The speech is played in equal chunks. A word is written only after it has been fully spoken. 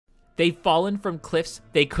They've fallen from cliffs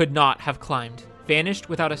they could not have climbed, vanished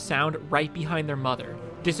without a sound right behind their mother,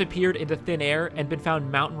 disappeared into thin air, and been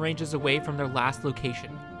found mountain ranges away from their last location.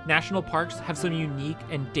 National parks have some unique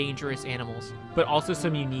and dangerous animals, but also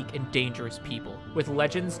some unique and dangerous people, with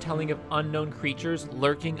legends telling of unknown creatures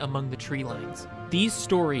lurking among the tree lines. These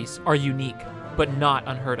stories are unique, but not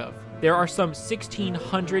unheard of. There are some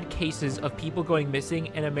 1,600 cases of people going missing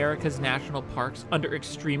in America's national parks under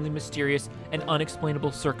extremely mysterious and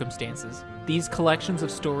unexplainable circumstances. These collections of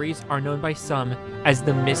stories are known by some as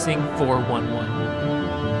the Missing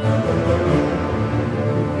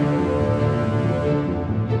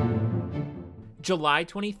 411. July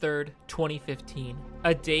 23rd, 2015.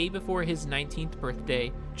 A day before his 19th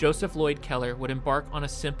birthday, Joseph Lloyd Keller would embark on a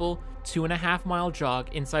simple 2.5-mile jog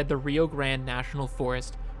inside the Rio Grande National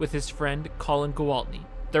Forest with his friend Colin Gwaltney.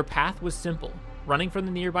 Their path was simple, running from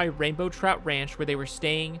the nearby Rainbow Trout Ranch where they were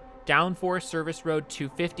staying, down Forest Service Road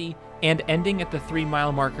 250, and ending at the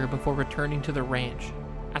 3-mile marker before returning to the ranch.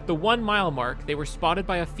 At the 1-mile mark, they were spotted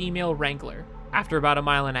by a female wrangler. After about a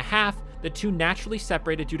mile and a half, the two naturally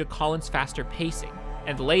separated due to Colin's faster pacing,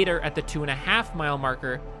 and later at the 2.5-mile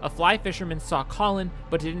marker, a fly fisherman saw Colin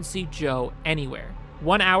but didn't see Joe anywhere.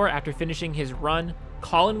 1 hour after finishing his run,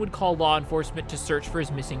 Colin would call law enforcement to search for his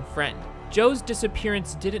missing friend. Joe's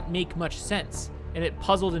disappearance didn't make much sense, and it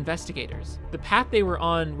puzzled investigators. The path they were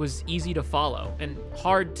on was easy to follow and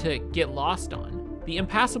hard to get lost on. The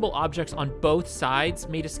impassable objects on both sides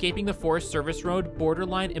made escaping the Forest Service Road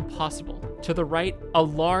borderline impossible. To the right, a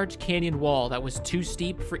large canyon wall that was too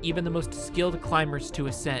steep for even the most skilled climbers to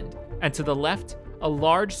ascend. And to the left, a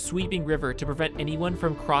large sweeping river to prevent anyone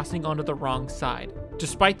from crossing onto the wrong side.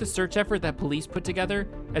 Despite the search effort that police put together,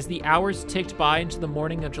 as the hours ticked by into the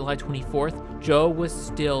morning of July 24th, Joe was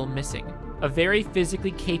still missing. A very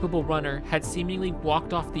physically capable runner had seemingly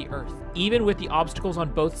walked off the earth. Even with the obstacles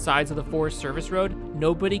on both sides of the Forest Service Road,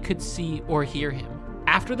 nobody could see or hear him.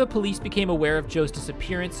 After the police became aware of Joe's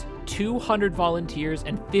disappearance, 200 volunteers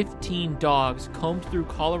and 15 dogs combed through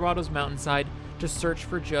Colorado's mountainside to search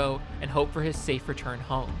for Joe and hope for his safe return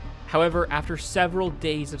home. However, after several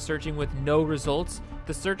days of searching with no results,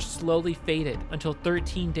 the search slowly faded until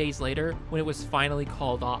 13 days later when it was finally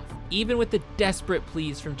called off. Even with the desperate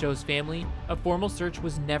pleas from Joe's family, a formal search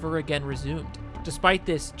was never again resumed. Despite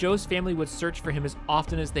this, Joe's family would search for him as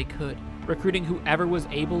often as they could, recruiting whoever was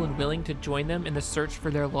able and willing to join them in the search for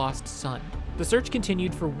their lost son. The search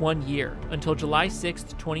continued for 1 year until July 6,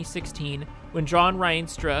 2016, when John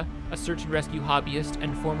Reinstra, a search and rescue hobbyist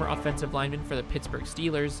and former offensive lineman for the Pittsburgh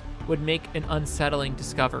Steelers, would make an unsettling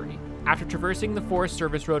discovery. After traversing the Forest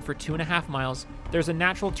Service Road for 2.5 miles, there's a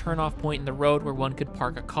natural turnoff point in the road where one could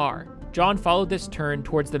park a car. John followed this turn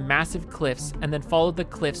towards the massive cliffs and then followed the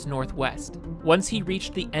cliffs northwest. Once he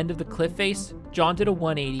reached the end of the cliff face, John did a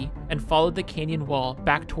 180 and followed the canyon wall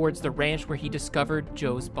back towards the ranch where he discovered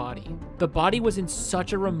Joe's body. The body was in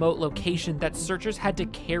such a remote location that searchers had to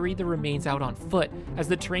carry the remains out on foot as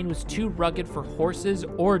the terrain was too rugged for horses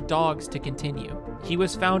or dogs to continue. He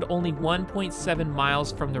was found only 1.7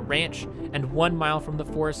 miles from the ranch and 1 mile from the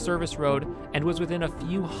Forest Service Road and was within a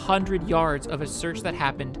few hundred yards of a search that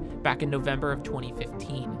happened back in November of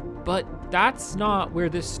 2015. But that's not where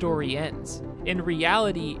this story ends. In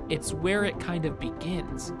reality, it's where it kind of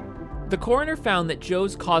begins. The coroner found that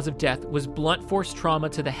Joe's cause of death was blunt force trauma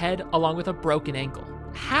to the head along with a broken ankle.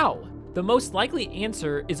 How? The most likely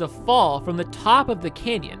answer is a fall from the top of the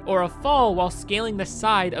canyon or a fall while scaling the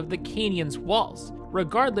side of the canyon's walls.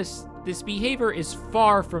 Regardless, this behavior is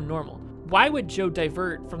far from normal. Why would Joe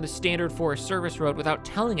divert from the standard Forest Service Road without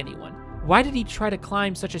telling anyone? Why did he try to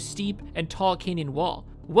climb such a steep and tall canyon wall?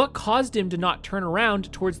 What caused him to not turn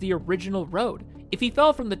around towards the original road? If he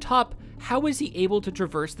fell from the top, how was he able to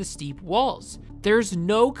traverse the steep walls? There's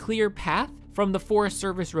no clear path from the Forest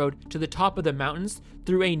Service Road to the top of the mountains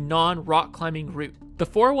through a non-rock climbing route. The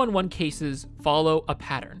 411 cases follow a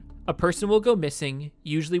pattern. A person will go missing,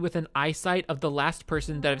 usually within eyesight of the last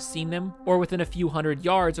person that have seen them or within a few hundred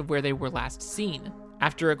yards of where they were last seen.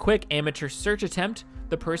 After a quick amateur search attempt,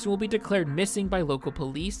 the person will be declared missing by local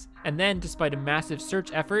police, and then, despite a massive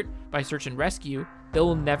search effort by search and rescue, they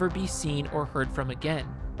will never be seen or heard from again.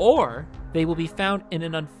 Or they will be found in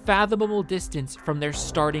an unfathomable distance from their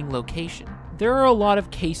starting location. There are a lot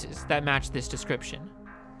of cases that match this description.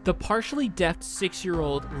 The partially deaf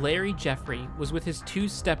 6-year-old Larry Jeffrey was with his 2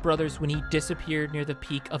 stepbrothers when he disappeared near the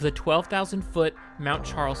peak of the 12,000-foot Mount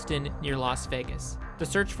Charleston near Las Vegas. The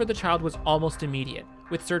search for the child was almost immediate,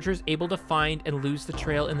 with searchers able to find and lose the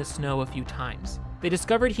trail in the snow a few times. They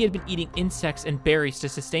discovered he had been eating insects and berries to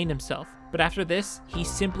sustain himself, but after this, he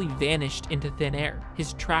simply vanished into thin air.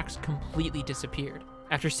 His tracks completely disappeared.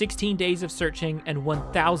 After 16 days of searching and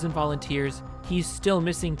 1,000 volunteers, he's still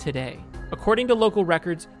missing today. According to local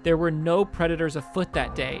records, there were no predators afoot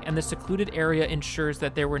that day, and the secluded area ensures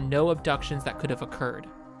that there were no abductions that could have occurred.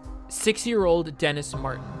 6-year-old Dennis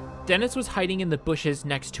Martin. Dennis was hiding in the bushes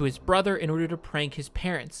next to his brother in order to prank his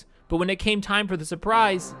parents, but when it came time for the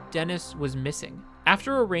surprise, Dennis was missing.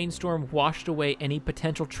 After a rainstorm washed away any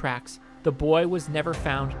potential tracks, the boy was never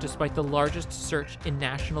found despite the largest search in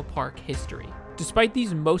national park history. Despite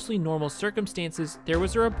these mostly normal circumstances, there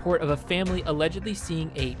was a report of a family allegedly seeing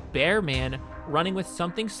a bear man running with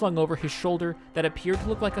something slung over his shoulder that appeared to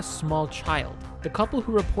look like a small child. The couple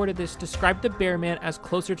who reported this described the bear man as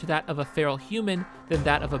closer to that of a feral human than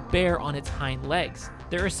that of a bear on its hind legs.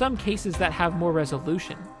 There are some cases that have more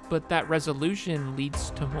resolution, but that resolution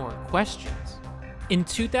leads to more questions. In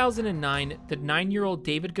 2009, the 9-year-old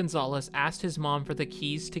David Gonzalez asked his mom for the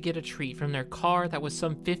keys to get a treat from their car that was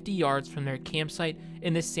some 50 yards from their campsite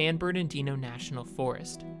in the San Bernardino National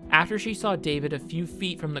Forest. After she saw David a few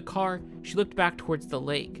feet from the car, she looked back towards the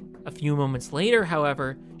lake. A few moments later,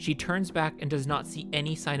 however, she turns back and does not see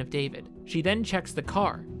any sign of David. She then checks the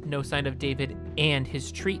car. No sign of David, and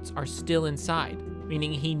his treats are still inside,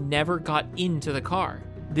 meaning he never got into the car.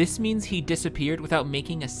 This means he disappeared without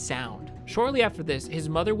making a sound. Shortly after this, his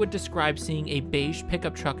mother would describe seeing a beige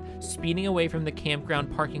pickup truck speeding away from the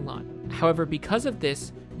campground parking lot. However, because of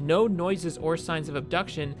this, no noises or signs of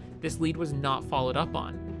abduction, this lead was not followed up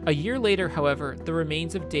on. A year later, however, the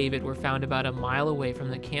remains of David were found about a mile away from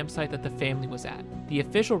the campsite that the family was at. The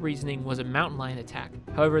official reasoning was a mountain lion attack.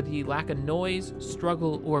 However, the lack of noise,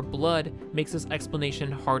 struggle, or blood makes this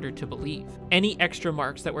explanation harder to believe. Any extra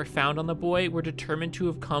marks that were found on the boy were determined to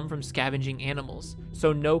have come from scavenging animals,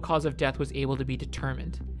 so no cause of death was able to be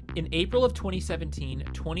determined. In April of 2017,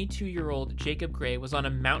 22-year-old Jacob Gray was on a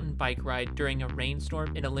mountain bike ride during a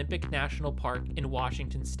rainstorm in Olympic National Park in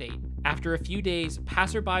Washington State. After a few days,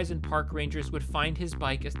 passerbys and park rangers would find his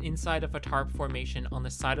bike inside of a tarp formation on the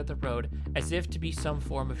side of the road as if to be some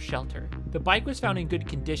form of shelter. The bike was found in good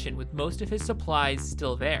condition with most of his supplies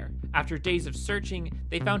still there. After days of searching,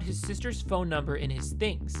 they found his sister's phone number in his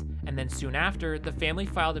things, and then soon after, the family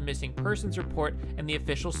filed a missing persons report and the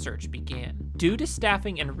official search began. Due to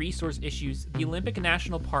staffing and resource issues, the Olympic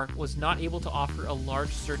National Park was not able to offer a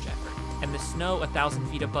large search effort, and the snow 1,000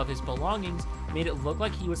 feet above his belongings made it look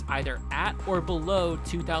like he was either at or below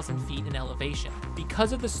 2,000 feet in elevation.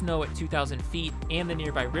 Because of the snow at 2,000 feet and the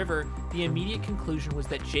nearby river, the immediate conclusion was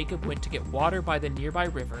that Jacob went to get water by the nearby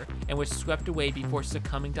river and was swept away before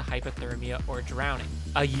succumbing to hypothermia or drowning.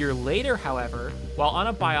 A year later, however, while on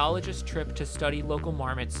a biologist trip to study local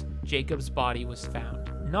marmots, Jacob's body was found.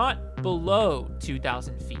 Not below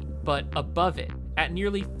 2,000 feet, but above it, at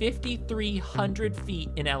nearly 5,300 feet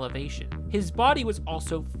in elevation. His body was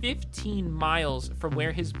also 15 miles from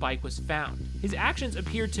where his bike was found. His actions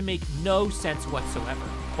appeared to make no sense whatsoever.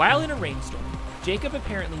 While in a rainstorm, Jacob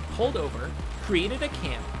apparently pulled over, created a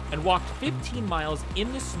camp, and walked 15 miles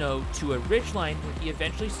in the snow to a ridgeline where he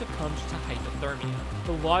eventually succumbed to hypothermia.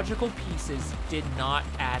 The logical pieces did not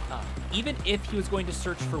add up. Even if he was going to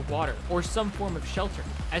search for water or some form of shelter,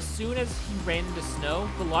 as soon as he ran into snow,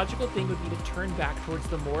 the logical thing would be to turn back towards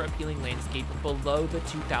the more appealing landscape below the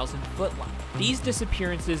 2,000-foot line. These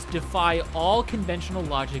disappearances defy all conventional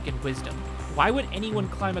logic and wisdom. Why would anyone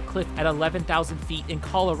climb a cliff at 11,000 feet in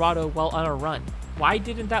Colorado while on a run? Why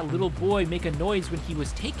didn't that little boy make a noise when he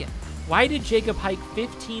was taken? Why did Jacob hike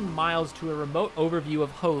 15 miles to a remote overview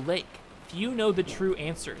of Hoh Lake? Few know the true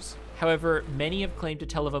answers. However, many have claimed to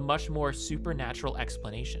tell of a much more supernatural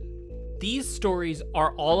explanation. These stories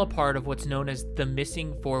are all a part of what's known as the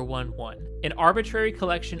Missing 411, an arbitrary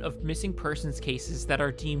collection of missing persons cases that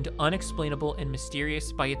are deemed unexplainable and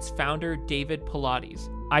mysterious by its founder, David Paulides.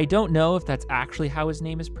 I don't know if that's actually how his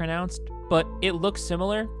name is pronounced, but it looks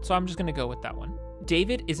similar, so I'm just gonna go with that one.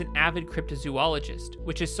 David is an avid cryptozoologist,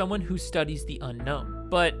 which is someone who studies the unknown,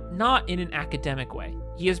 but not in an academic way.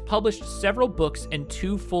 He has published several books and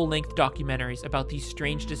 2 full-length documentaries about these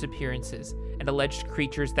strange disappearances and alleged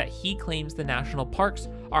creatures that he claims the national parks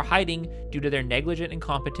are hiding due to their negligent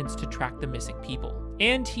incompetence to track the missing people.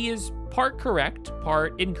 And he is part correct,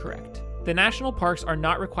 part incorrect. The national parks are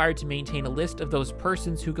not required to maintain a list of those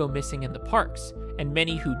persons who go missing in the parks, and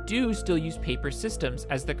many who do still use paper systems,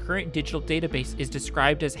 as the current digital database is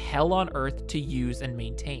described as hell on earth to use and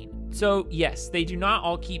maintain. So yes, they do not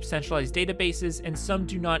all keep centralized databases, and some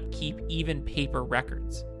do not keep even paper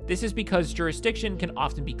records. This is because jurisdiction can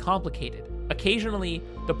often be complicated. Occasionally,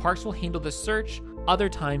 the parks will handle the search, other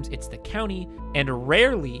times it's the county, and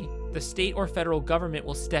rarely the state or federal government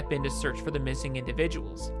will step in to search for the missing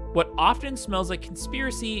individuals. What often smells like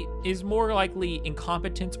conspiracy is more likely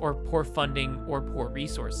incompetence or poor funding or poor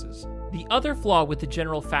resources. The other flaw with the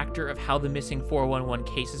general factor of how the missing 411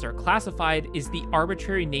 cases are classified is the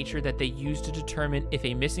arbitrary nature that they use to determine if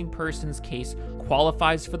a missing persons case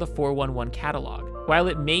qualifies for the 411 catalog. While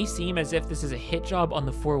it may seem as if this is a hit job on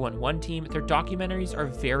the 411 team, their documentaries are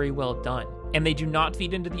very well done, and they do not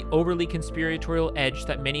feed into the overly conspiratorial edge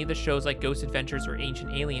that many of the shows like Ghost Adventures or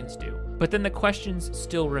Ancient Aliens do. But then the questions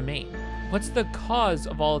still remain. What's the cause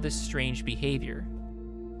of all of this strange behavior?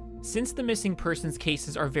 Since the missing persons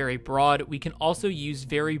cases are very broad, we can also use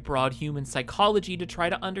very broad human psychology to try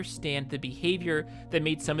to understand the behavior that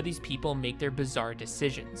made some of these people make their bizarre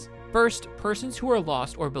decisions. First, persons who are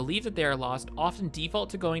lost or believe that they are lost often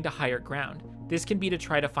default to going to higher ground. This can be to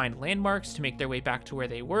try to find landmarks to make their way back to where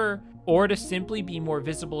they were, or to simply be more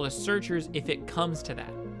visible to searchers if it comes to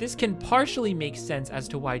that. This can partially make sense as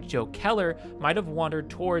to why Joe Keller might have wandered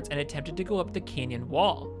towards and attempted to go up the canyon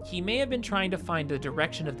wall. He may have been trying to find the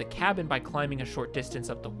direction of the cabin by climbing a short distance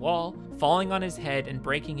up the wall, falling on his head and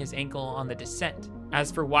breaking his ankle on the descent.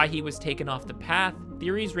 As for why he was taken off the path,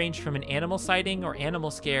 theories range from an animal sighting or animal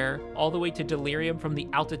scare, all the way to delirium from the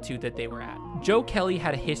altitude that they were at. Joe Kelly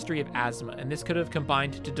had a history of asthma, and this could have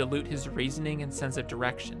combined to dilute his reasoning and sense of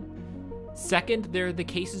direction. Second, there are the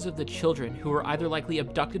cases of the children who were either likely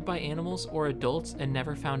abducted by animals or adults and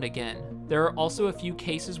never found again. There are also a few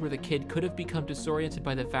cases where the kid could have become disoriented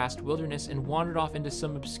by the vast wilderness and wandered off into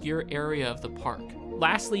some obscure area of the park.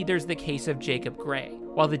 Lastly, there's the case of Jacob Gray.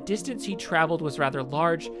 While the distance he traveled was rather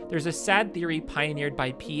large, there's a sad theory pioneered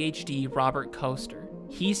by PhD Robert Coaster.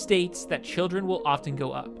 He states that children will often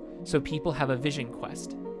go up, so people have a vision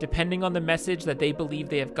quest. Depending on the message that they believe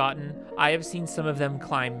they have gotten, I have seen some of them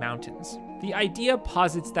climb mountains. The idea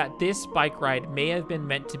posits that this bike ride may have been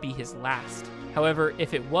meant to be his last. However,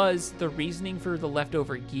 if it was, the reasoning for the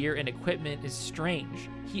leftover gear and equipment is strange.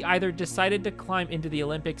 He either decided to climb into the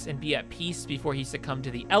Olympics and be at peace before he succumbed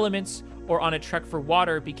to the elements, or on a trek for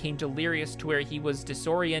water became delirious to where he was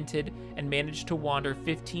disoriented and managed to wander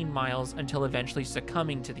 15 miles until eventually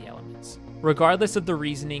succumbing to the elements. Regardless of the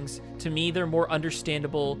reasonings, to me they're more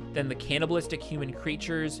understandable than the cannibalistic human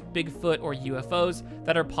creatures, Bigfoot, or UFOs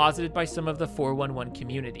that are posited by some of the 411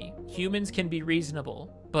 community. Humans can be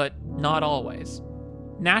reasonable, but not always.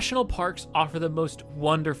 National parks offer the most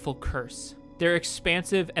wonderful curse. Their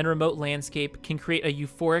expansive and remote landscape can create a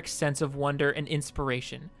euphoric sense of wonder and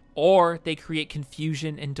inspiration, or they create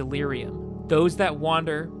confusion and delirium. Those that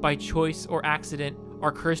wander, by choice or accident,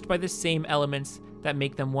 are cursed by the same elements that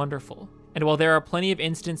make them wonderful. And while there are plenty of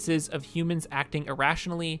instances of humans acting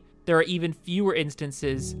irrationally, there are even fewer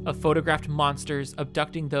instances of photographed monsters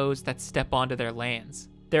abducting those that step onto their lands.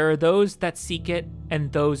 There are those that seek it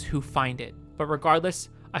and those who find it. But regardless,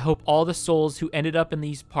 I hope all the souls who ended up in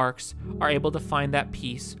these parks are able to find that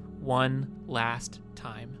peace one last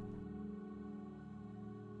time.